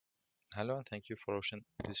Hello and thank you for watching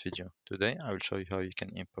this video. Today I will show you how you can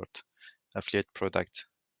import affiliate product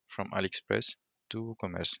from AliExpress to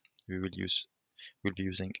WooCommerce. We'll be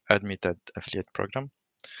using Admitad affiliate program,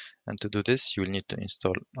 and to do this you will need to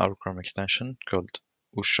install our Chrome extension called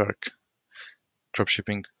Shark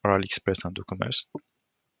Dropshipping for AliExpress and WooCommerce.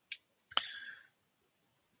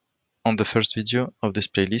 On the first video of this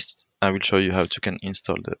playlist, I will show you how you can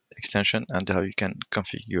install the extension and how you can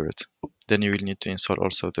configure it. Then you will need to install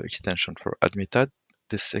also the extension for Admitad.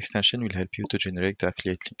 This extension will help you to generate the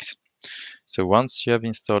affiliate links. So once you have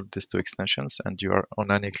installed these two extensions and you are on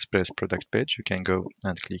an AliExpress product page, you can go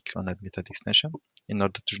and click on Admitad extension in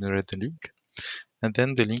order to generate the link. And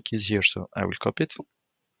then the link is here, so I will copy it.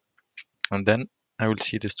 And then I will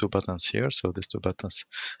see these two buttons here. So these two buttons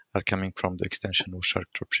are coming from the extension of Shark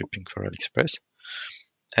Dropshipping for AliExpress.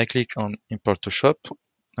 I click on Import to Shop,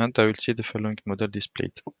 and I will see the following model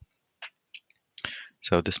displayed.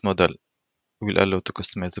 So this model will allow to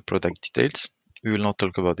customize the product details. We will not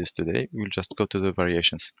talk about this today. We will just go to the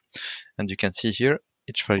variations. And you can see here,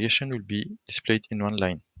 each variation will be displayed in one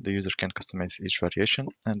line. The user can customize each variation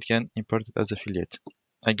and can import it as affiliate.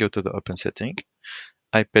 I go to the open setting.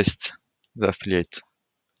 I paste the affiliate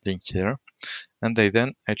link here, and I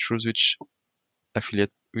choose which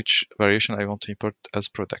variation I want to import as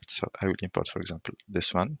product. So I will import, for example,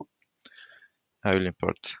 this one. I will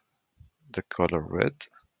import the color red.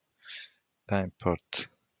 I import.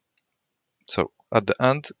 So at the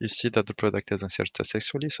end, you see that the product is inserted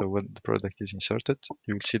successfully. So when the product is inserted,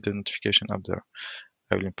 you will see the notification up there.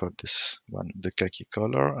 I will import this one, the khaki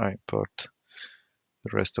color. I import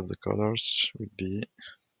the rest of the colors will be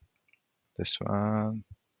this one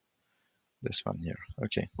here.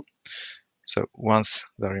 Okay. So once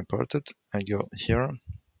they're imported, I go here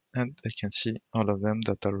and I can see all of them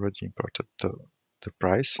that are already imported. The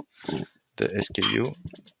price, the SKU,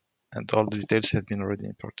 and all the details have been already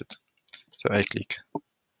imported. So I click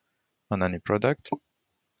on any product.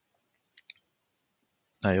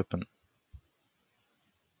 I open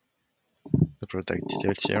the product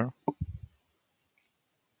details here.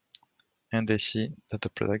 And I see that the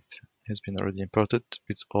product has been already imported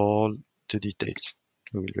with all the details.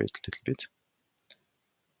 We will wait a little bit.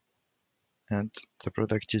 And the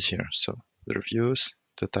product is here. So the reviews,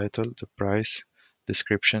 the title, the price,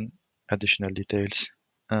 description, additional details,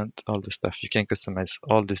 and all the stuff. You can customize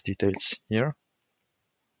all these details here.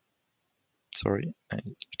 Sorry, I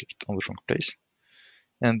clicked on the wrong place.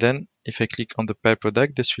 And then if I click on the buy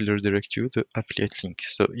product, this will redirect you to affiliate link.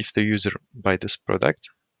 So if the user buy this product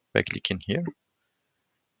by clicking here,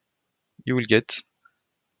 you will get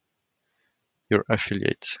your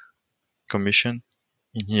affiliate commission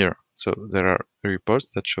in here. So there are reports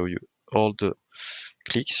that show you all the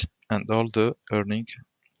clicks and all the earning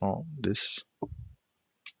on this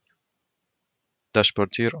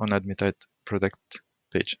dashboard here on Admitad product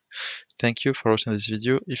page. Thank you for watching this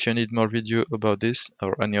video. If you need more video about this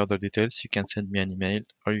or any other details, you can send me an email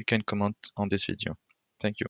or you can comment on this video. Thank you.